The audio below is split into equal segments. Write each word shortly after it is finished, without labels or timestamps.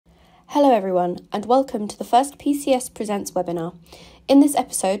Hello everyone, and welcome to the first PCS Presents webinar. In this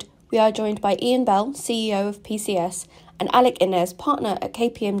episode, we are joined by Ian Bell, CEO of PCS, and Alec Innes, partner at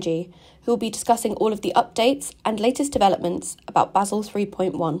KPMG, who will be discussing all of the updates and latest developments about Basel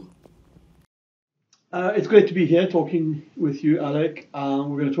 3.1. It's great to be here talking with you, Alec.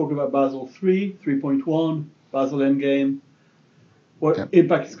 We're going to talk about Basel 3.1, Basel Endgame, what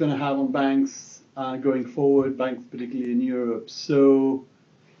impact it's going to have on banks going forward, banks particularly in Europe. So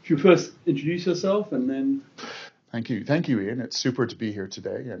if you first introduce yourself and then... Thank you, Ian. It's super to be here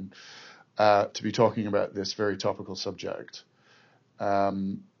today and to be talking about this very topical subject.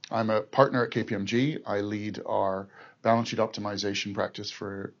 I'm a partner at KPMG. I lead our balance sheet optimization practice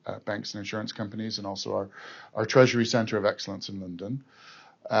for banks and insurance companies, and also our Treasury Centre of Excellence in London.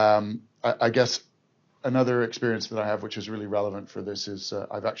 I guess another experience that I have, which is really relevant for this, is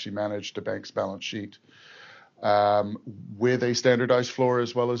I've actually managed a bank's balance sheet with a standardized floor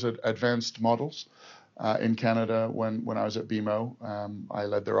as well as advanced models in Canada. When I was at BMO, I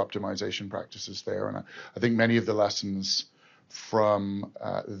led their optimization practices there, and I think many of the lessons from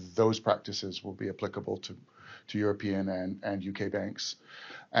those practices will be applicable to European and UK banks,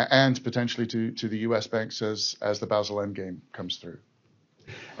 and potentially to the US banks as the Basel Endgame comes through.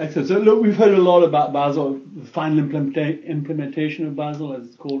 Excellent. So look, we've heard a lot about Basel, the final implementation of Basel, as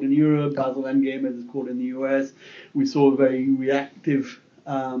it's called in Europe, Basel Endgame, as it's called in the US. We saw a very reactive,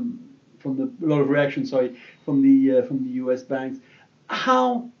 a lot of reaction, from the US banks.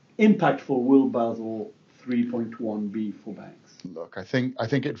 How impactful will Basel 3.1 be for banks? Look, I think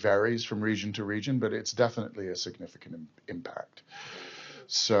it varies from region to region, but it's definitely a significant impact.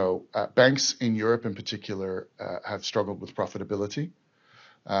 So banks in Europe in particular have struggled with profitability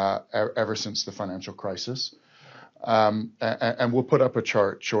ever since the financial crisis. And we'll put up a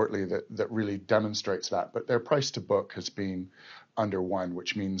chart shortly that really demonstrates that. But their price to book has been under one,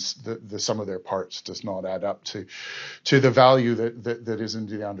 which means the sum of their parts does not add up to the value that is in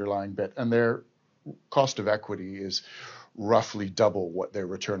the underlying bit. And their cost of equity is roughly double what their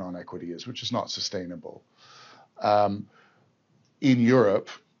return on equity is, which is not sustainable. In Europe,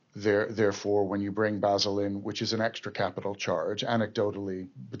 therefore, when you bring Basel in, which is an extra capital charge, anecdotally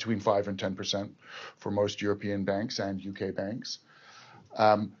between 5 and 10% for most European banks and UK banks,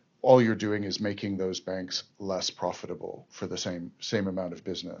 all you're doing is making those banks less profitable for the same amount of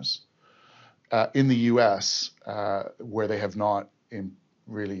business. In the US, where they have not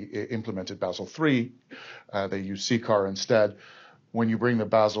really implemented Basel III, they use CCAR instead. When you bring the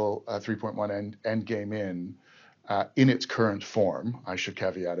Basel 3.1 endgame in its current form, I should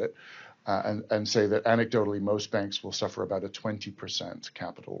caveat it, and say that anecdotally most banks will suffer about a 20%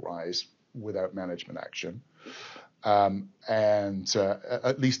 capital rise without management action. And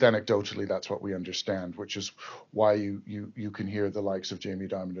at least anecdotally, that's what we understand, which is why you can hear the likes of Jamie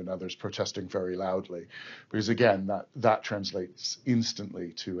Dimon and others protesting very loudly, because again, that translates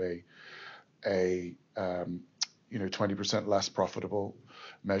instantly to a 20% less profitable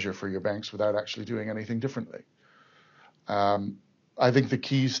measure for your banks without actually doing anything differently. I think the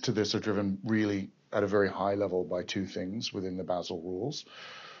keys to this are driven really at a very high level by two things within the Basel rules.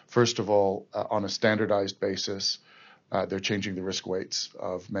 First of all, on a standardized basis, they're changing the risk weights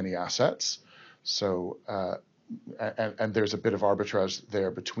of many assets. So, and there's a bit of arbitrage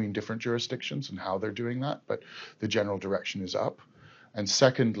there between different jurisdictions and how they're doing that, but the general direction is up. And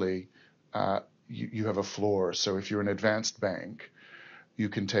secondly, you have a floor. So if you're an advanced bank, you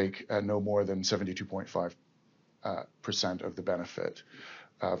can take no more than 72.5% of the benefit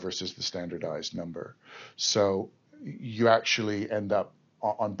versus the standardized number. So you actually end up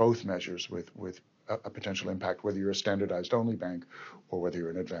on both measures with a potential impact, whether you're a standardized only bank or whether you're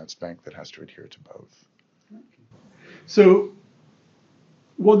an advanced bank that has to adhere to both. So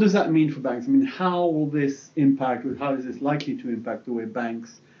what does that mean for banks? I mean, how will this impact, or how is this likely to impact the way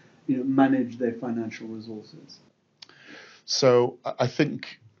banks manage their financial resources? So I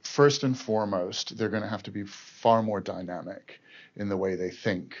think first and foremost, they're going to have to be far more dynamic in the way they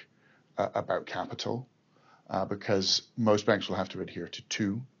think about capital, because most banks will have to adhere to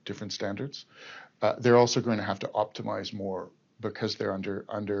two different standards. They're also going to have to optimize more because they're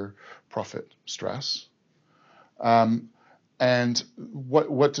under profit stress. And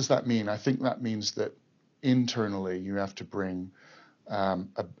what does that mean? I think that means that internally you have to bring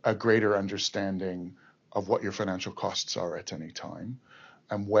a greater understanding of what your financial costs are at any time,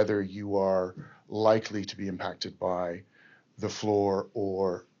 and whether you are likely to be impacted by the floor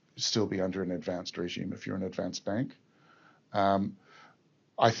or still be under an advanced regime if you're an advanced bank.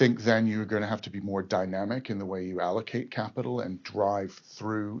 I think then you're going to have to be more dynamic in the way you allocate capital and drive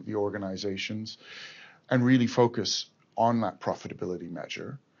through the organizations and really focus on that profitability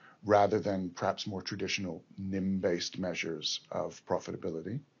measure rather than perhaps more traditional NIM-based measures of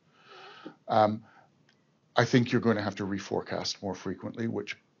profitability. I think you're going to have to reforecast more frequently,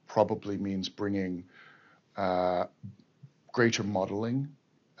 which probably means bringing greater modeling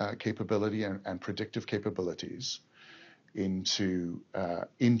capability and predictive capabilities into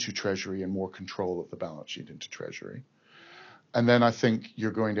Treasury and more control of the balance sheet into Treasury. And then I think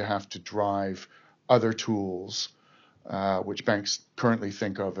you're going to have to drive other tools, which banks currently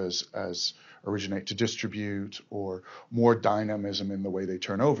think of as originate to distribute, or more dynamism in the way they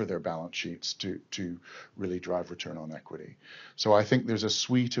turn over their balance sheets to really drive return on equity. So I think there's a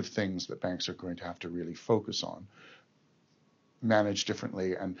suite of things that banks are going to have to really focus on, manage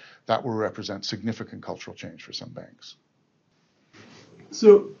differently, and that will represent significant cultural change for some banks.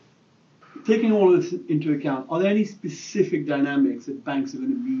 So, taking all of this into account, are there any specific dynamics that banks are going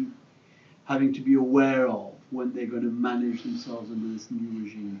to be having to be aware of when they're going to manage themselves under this new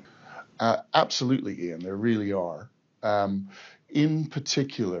regime? Absolutely, Ian, there really are. In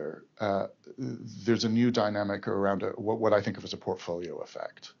particular, there's a new dynamic around what I think of as a portfolio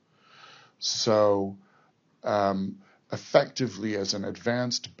effect. So, effectively, as an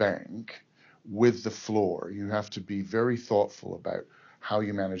advanced bank with the floor, you have to be very thoughtful about how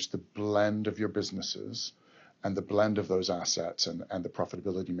you manage the blend of your businesses and the blend of those assets and the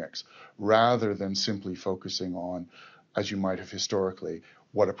profitability mix, rather than simply focusing on, as you might have historically,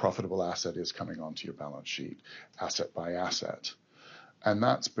 what a profitable asset is coming onto your balance sheet, asset by asset. And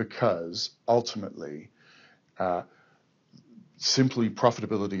that's because, ultimately, simply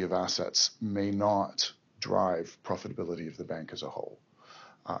profitability of assets may not drive profitability of the bank as a whole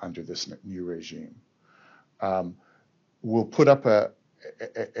under this new regime. We'll put up a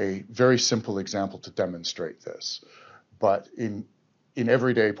very simple example to demonstrate this. But in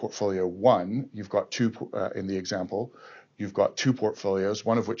everyday portfolio one, you've got in the example, you've got two portfolios,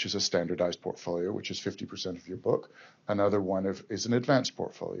 one of which is a standardized portfolio, which is 50% of your book. Another one is an advanced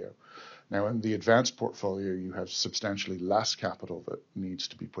portfolio. Now, in the advanced portfolio, you have substantially less capital that needs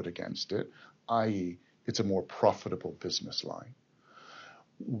to be put against it, i.e., it's a more profitable business line.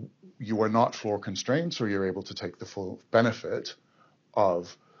 You are not floor constrained, so you're able to take the full benefit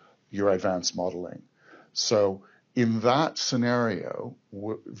of your advanced modeling. So in that scenario,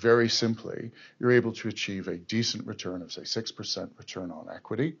 very simply, you're able to achieve a decent return of, say, 6% return on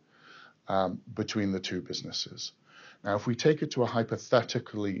equity between the two businesses. Now, if we take it to a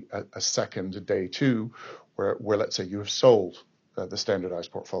hypothetically a second day two, where let's say you have sold the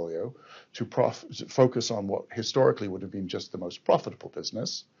standardized portfolio to focus on what historically would have been just the most profitable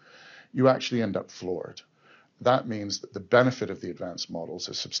business, you actually end up floored. That means that the benefit of the advanced models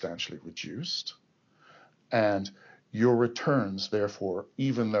is substantially reduced, and your returns, therefore,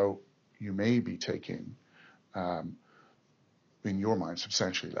 even though you may be taking, in your mind,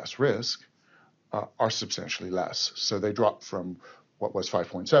 substantially less risk, are substantially less. So they drop from what was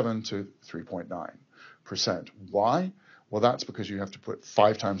 5.7 to 3.9%. Why? Well, that's because you have to put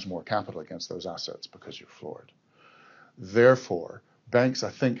 5 times more capital against those assets because you're floored. Therefore, banks, I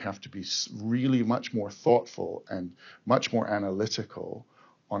think, have to be really much more thoughtful and much more analytical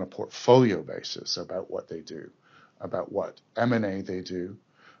on a portfolio basis about what they do, about what M&A they do,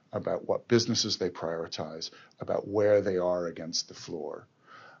 about what businesses they prioritize, about where they are against the floor.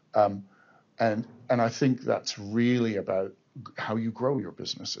 And I think that's really about how you grow your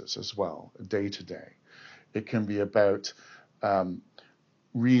businesses as well, day to day. It can be about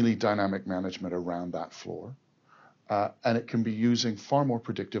really dynamic management around that floor. And it can be using far more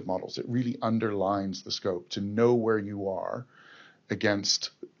predictive models. It really underlines the scope to know where you are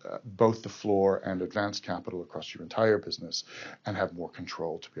against both the floor and advanced capital across your entire business, and have more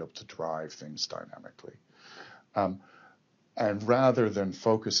control to be able to drive things dynamically. And rather than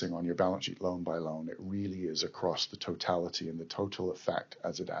focusing on your balance sheet loan by loan, it really is across the totality and the total effect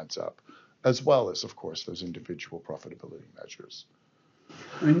as it adds up, as well as, of course, those individual profitability measures.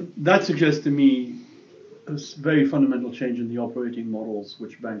 I mean, that suggests to me a very fundamental change in the operating models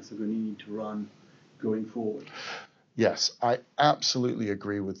which banks are going to need to run going forward. Yes, I absolutely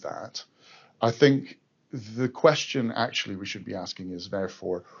agree with that. I think the question actually we should be asking is,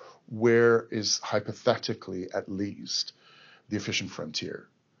 therefore, where is hypothetically at least the efficient frontier?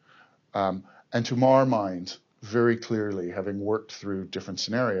 And to our mind, very clearly, having worked through different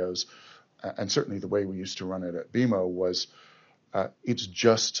scenarios, and certainly the way we used to run it at BMO was it's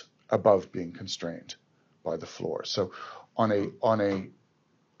just above being constrained by the floor. So on a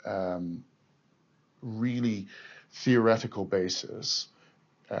really theoretical basis,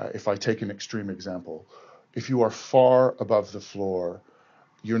 if I take an extreme example, if you are far above the floor,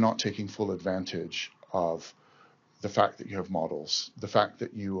 you're not taking full advantage of the fact that you have models, the fact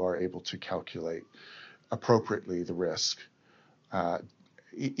that you are able to calculate appropriately the risk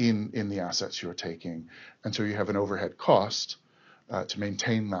in the assets you're taking, and so you have an overhead cost to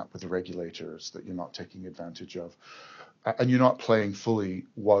maintain that with the regulators that you're not taking advantage of, and you're not playing fully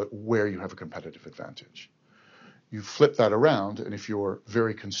where you have a competitive advantage. You flip that around, and if you're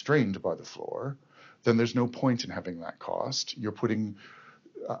very constrained by the floor, then there's no point in having that cost. You're putting,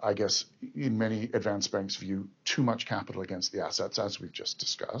 I guess, in many advanced banks' view, too much capital against the assets, as we've just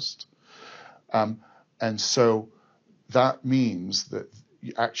discussed. And so that means that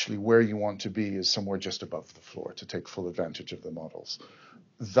actually where you want to be is somewhere just above the floor to take full advantage of the models.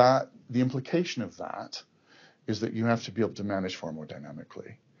 The implication of that is that you have to be able to manage far more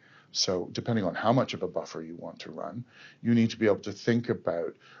dynamically. So depending on how much of a buffer you want to run, you need to be able to think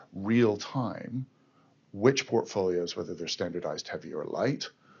about real time which portfolios, whether they're standardized heavy or light,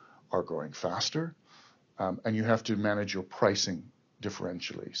 are growing faster. And you have to manage your pricing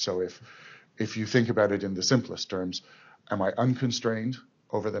differentially. So if you think about it in the simplest terms, am I unconstrained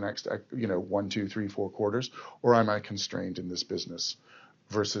over the next 1, 2, 3, 4 quarters, or am I constrained in this business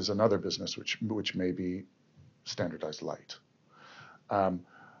versus another business which may be standardized light?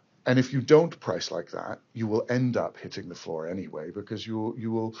 And if you don't price like that, you will end up hitting the floor anyway, because you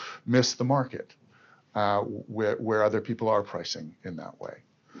will miss the market where other people are pricing in that way.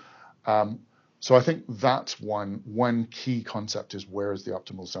 So I think that's one key concept, is where is the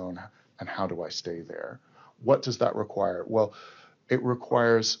optimal zone and how do I stay there? What does that require? Well, it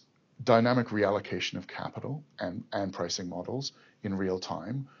requires dynamic reallocation of capital and pricing models in real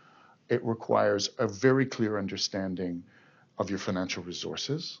time. It requires a very clear understanding of your financial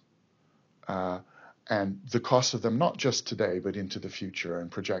resources and the cost of them, not just today, but into the future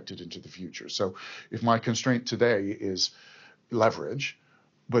and projected into the future. So if my constraint today is leverage,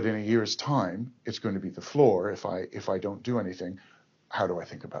 but in a year's time, it's going to be the floor if I don't do anything, how do I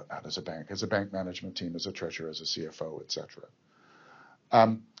think about that as a bank management team, as a treasurer, as a CFO, et cetera?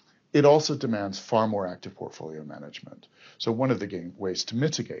 It also demands far more active portfolio management. So one of the ways to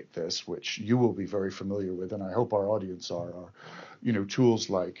mitigate this, which you will be very familiar with, and I hope our audience are tools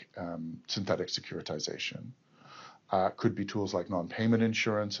like synthetic securitization. Could be tools like non-payment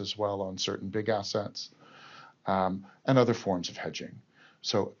insurance as well on certain big assets, and other forms of hedging.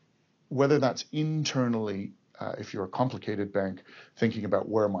 So whether that's internally, if you're a complicated bank, thinking about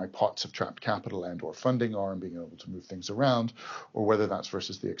where my pots of trapped capital and or funding are and being able to move things around, or whether that's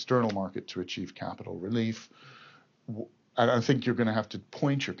versus the external market to achieve capital relief. And I think you're going to have to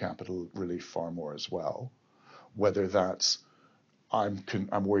point your capital relief far more as well, whether that's I'm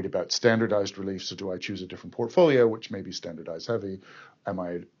worried about standardized relief, so do I choose a different portfolio, which may be standardized heavy? Am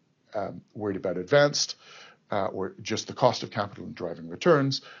I worried about advanced, or just the cost of capital and driving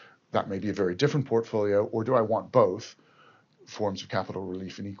returns? That may be a very different portfolio. Or do I want both forms of capital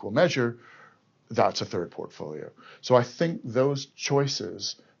relief in equal measure? That's a third portfolio. So I think those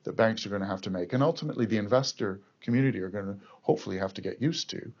choices that banks are going to have to make, and ultimately the investor community are going to hopefully have to get used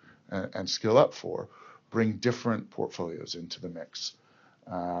to and skill up for, bring different portfolios into the mix.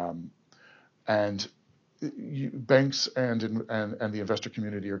 Banks and the investor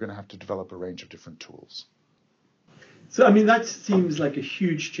community are going to have to develop a range of different tools. So, I mean, that seems like a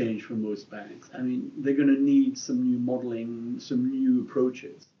huge change for most banks. I mean, they're going to need some new modeling, some new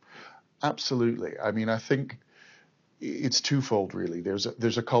approaches. Absolutely. I mean, I think it's twofold, really.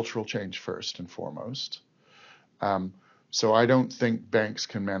 There's a cultural change first and foremost. So I don't think banks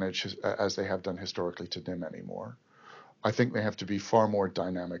can manage as they have done historically to NIM anymore. I think they have to be far more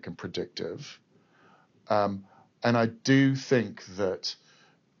dynamic and predictive. And I do think that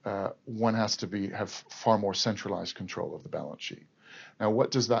one has to have far more centralized control of the balance sheet. Now,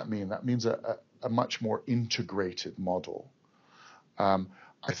 what does that mean? That means a much more integrated model.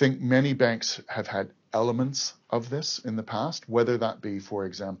 I think many banks have had elements of this in the past, whether that be, for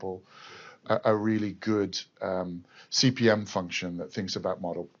example, a really good CPM function that thinks about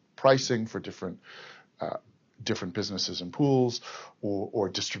model pricing for different businesses and pools, or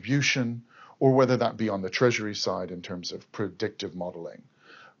distribution, or whether that be on the treasury side in terms of predictive modeling.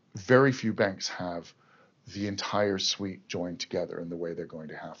 Very few banks have the entire suite joined together in the way they're going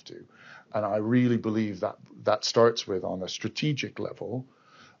to have to. And I really believe that starts with, on a strategic level,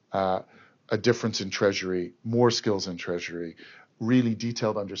 a difference in treasury, more skills in treasury, really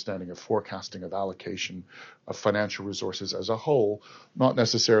detailed understanding of forecasting, of allocation, of financial resources as a whole, not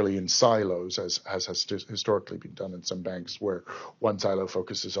necessarily in silos as has historically been done in some banks, where one silo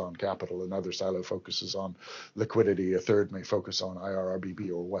focuses on capital, another silo focuses on liquidity, a third may focus on IRRBB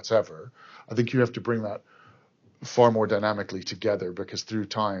or whatever. I think you have to bring that far more dynamically together, because through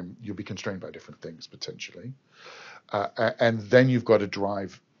time you'll be constrained by different things potentially. And then you've got to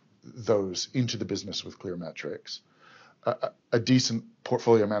drive those into the business with clear metrics. A decent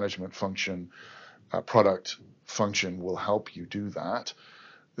portfolio management function, product function will help you do that.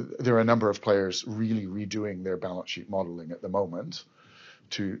 There are a number of players really redoing their balance sheet modeling at the moment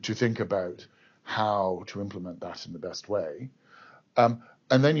to think about how to implement that in the best way. And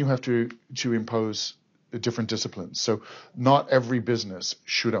then you have to impose different disciplines. So not every business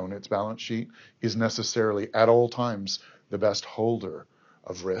should own its balance sheet, is necessarily at all times the best holder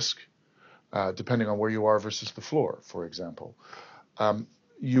of risk, depending on where you are versus the floor, for example.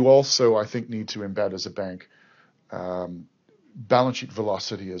 You also, I think, need to embed as a bank balance sheet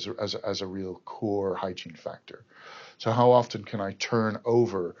velocity as a real core hygiene factor. So how often can I turn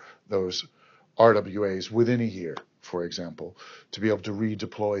over those RWAs within a year, for example, to be able to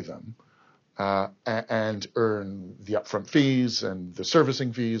redeploy them and earn the upfront fees and the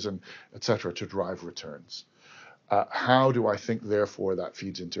servicing fees and et cetera to drive returns? How do I think, therefore, that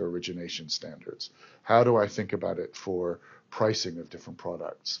feeds into origination standards? How do I think about it for pricing of different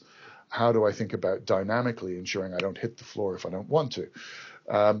products? How do I think about dynamically ensuring I don't hit the floor if I don't want to?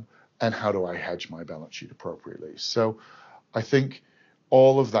 And how do I hedge my balance sheet appropriately? So I think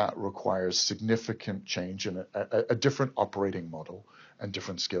all of that requires significant change and a different operating model and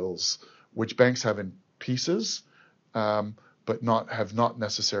different skills, which banks have in pieces, but have not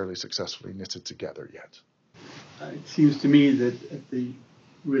necessarily successfully knitted together yet. It seems to me that, at the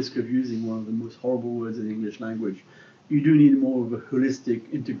risk of using one of the most horrible words in the English language, you do need more of a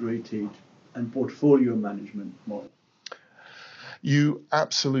holistic, integrated, and portfolio management model. You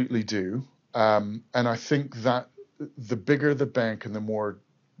absolutely do. And I think that the bigger the bank and the more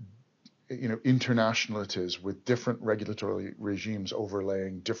international it is, with different regulatory regimes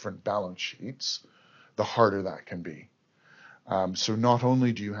overlaying different balance sheets, the harder that can be. So not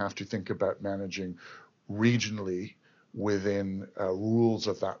only do you have to think about managing regionally within rules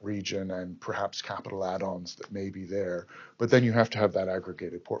of that region and perhaps capital add-ons that may be there, but then you have to have that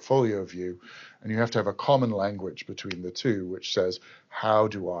aggregated portfolio view, and you have to have a common language between the two, which says, how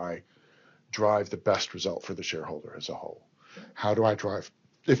do I drive the best result for the shareholder as a whole? How do I drive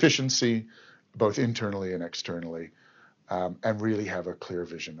efficiency both internally and externally, and really have a clear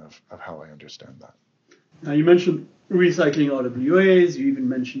vision of how I understand that? Now, you mentioned recycling RWAs, you even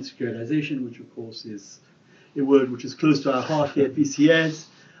mentioned securitization, which of course is a word which is close to our heart here at PCS.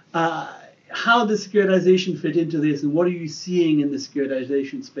 How does securitization fit into this, and what are you seeing in the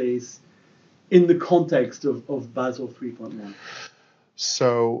securitization space in the context of Basel 3.1?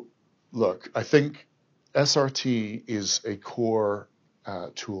 So, look, I think SRT is a core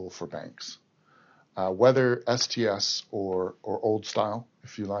tool for banks, whether STS or old style,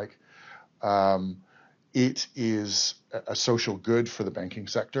 if you like. It is a social good for the banking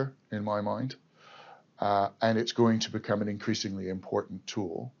sector, in my mind, and it's going to become an increasingly important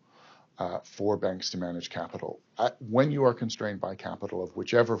tool for banks to manage capital. When you are constrained by capital of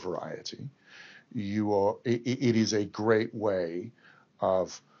whichever variety, it is a great way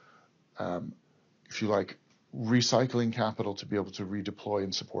of, if you like, recycling capital to be able to redeploy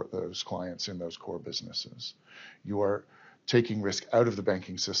and support those clients in those core businesses. You are taking risk out of the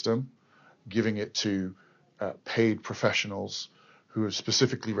banking system, giving it to paid professionals who have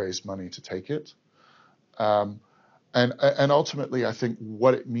specifically raised money to take it. And ultimately, I think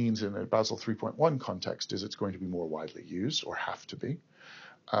what it means in a Basel 3.1 context is it's going to be more widely used, or have to be.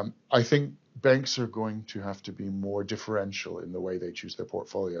 I think banks are going to have to be more differential in the way they choose their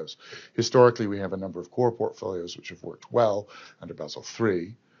portfolios. Historically, we have a number of core portfolios which have worked well under Basel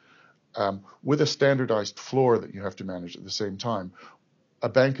III. With a standardized floor that you have to manage at the same time, a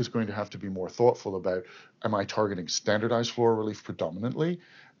bank is going to have to be more thoughtful about, am I targeting standardized floor relief predominantly?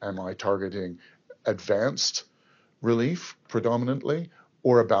 Am I targeting advanced relief predominantly,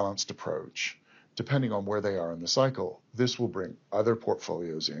 or a balanced approach? Depending on where they are in the cycle, this will bring other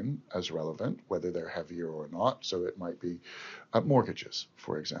portfolios in as relevant, whether they're heavier or not. So it might be mortgages,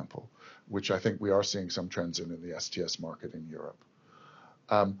 for example, which I think we are seeing some trends in the STS market in Europe.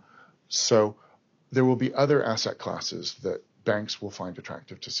 So there will be other asset classes that banks will find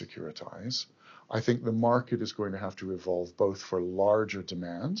attractive to securitize. I think the market is going to have to evolve both for larger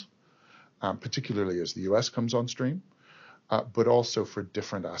demand, particularly as the US comes on stream, but also for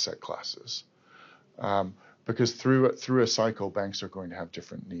different asset classes. Because through a cycle, banks are going to have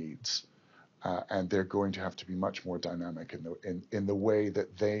different needs, and they're going to have to be much more dynamic in the way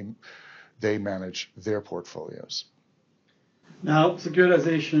that they manage their portfolios. Now,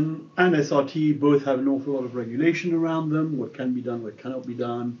 securitization and SRT both have an awful lot of regulation around them, what can be done, what cannot be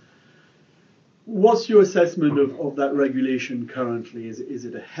done. What's your assessment of that regulation currently? Is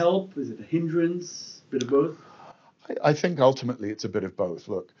it a help? Is it a hindrance? A bit of both? I think ultimately it's a bit of both.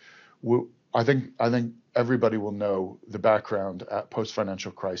 Look, I think everybody will know the background at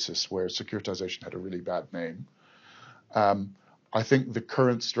post-financial crisis where securitization had a really bad name. I think the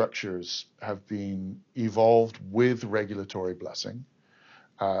current structures have been evolved with regulatory blessing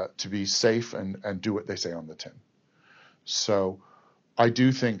to be safe and do what they say on the tin. So I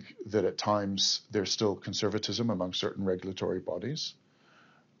do think that at times there's still conservatism among certain regulatory bodies,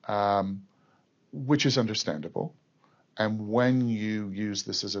 which is understandable. And when you use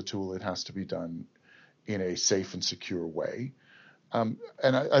this as a tool, it has to be done in a safe and secure way. And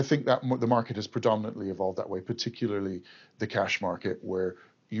I think that the market has predominantly evolved that way, particularly the cash market, where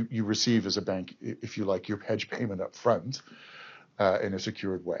you receive as a bank, if you like, your hedge payment up front in a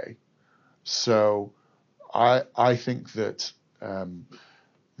secured way. So I think that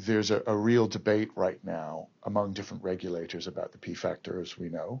there's a real debate right now among different regulators about the P factor, as we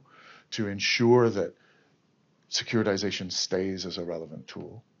know, to ensure that securitization stays as a relevant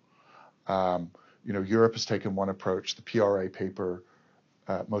tool. Europe has taken one approach. The PRA paper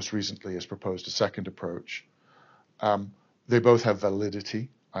most recently has proposed a second approach. They both have validity,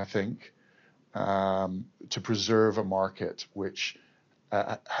 I think, to preserve a market which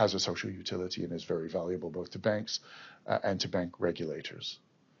has a social utility and is very valuable both to banks and to bank regulators.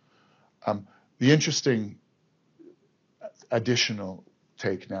 The interesting additional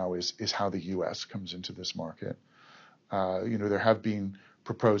take now is how the U.S. comes into this market. There have been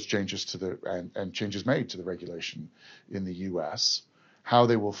proposed changes to and changes made to the regulation in the U.S. How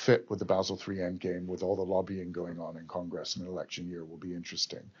they will fit with the Basel III endgame, with all the lobbying going on in Congress in an election year, will be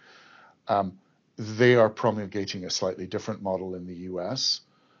interesting. They are promulgating a slightly different model in the U.S.,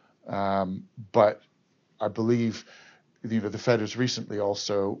 but I believe the Fed has recently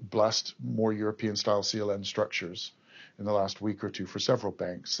also blessed more European-style CLN structures in the last week or two for several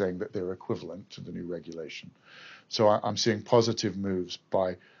banks, saying that they're equivalent to the new regulation. So I'm seeing positive moves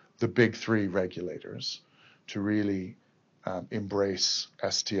by the big three regulators to really embrace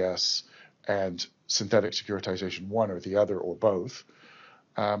STS and synthetic securitization, one or the other or both,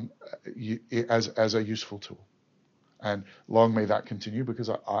 as a useful tool. And long may that continue, because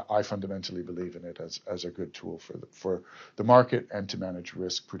I fundamentally believe in it as a good tool for the market and to manage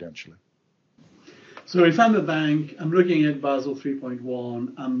risk prudentially. So if I'm a bank, I'm looking at Basel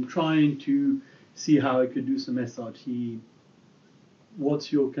 3.1, I'm trying to see how I could do some SRT.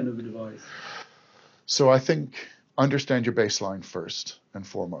 What's your kind of advice? So I think understand your baseline first and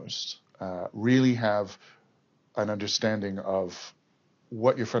foremost. Really have an understanding of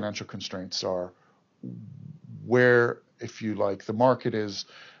what your financial constraints are, where, if you like, the market is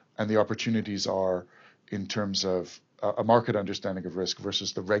and the opportunities are in terms of a market understanding of risk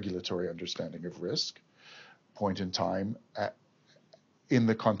versus the regulatory understanding of risk, point in time, in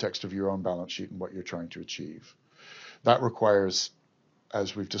the context of your own balance sheet and what you're trying to achieve. That requires,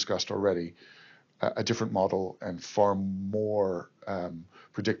 as we've discussed already, a different model and far more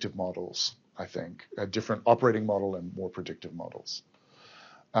predictive models, I think, a different operating model and more predictive models.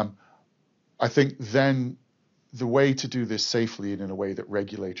 I think then the way to do this safely and in a way that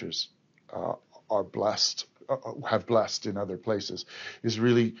regulators have blessed in other places is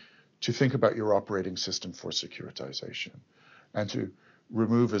really to think about your operating system for securitization and to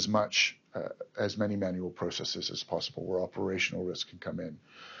remove as many manual processes as possible where operational risk can come in.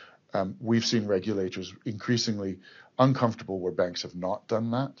 We've seen regulators increasingly uncomfortable where banks have not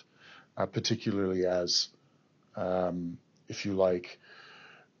done that, particularly as, if you like,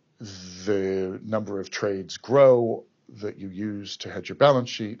 the number of trades grow that you use to hedge your balance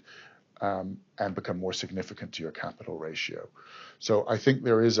sheet and become more significant to your capital ratio. So I think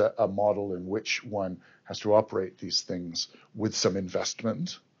there is a model in which one has to operate these things with some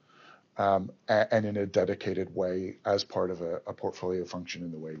investment and in a dedicated way as part of a portfolio function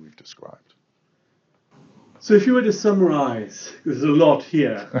in the way we've described. So if you were to summarize, there's a lot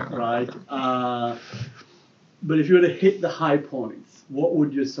here, right? But if you were to hit the high points, what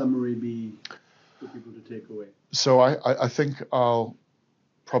would your summary be for people to take away? So I think I'll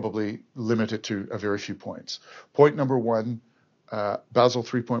probably limit it to a very few points. Point number one, Basel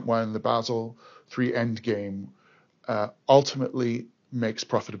 3.1, the Basel III endgame ultimately makes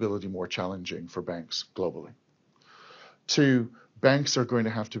profitability more challenging for banks globally. Two, banks are going to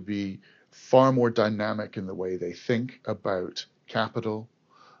have to be far more dynamic in the way they think about capital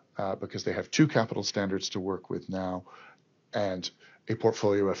because they have two capital standards to work with now and a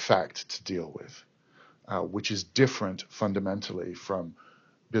portfolio effect to deal with, which is different fundamentally from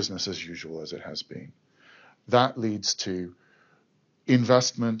business as usual as it has been. That leads to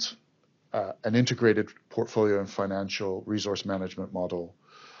investment an integrated portfolio and financial resource management model,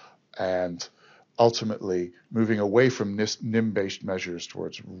 and ultimately moving away from NIM-based measures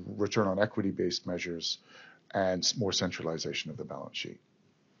towards return on equity-based measures and more centralization of the balance sheet.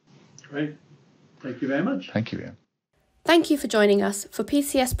 Great. Thank you very much. Thank you, Ian. Thank you for joining us for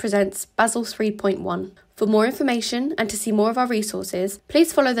PCS Presents Basel 3.1. For more information and to see more of our resources,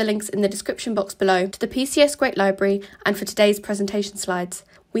 please follow the links in the description box below to the PCS Great Library and for today's presentation slides.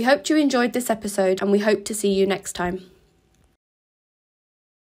 We hope you enjoyed this episode and we hope to see you next time.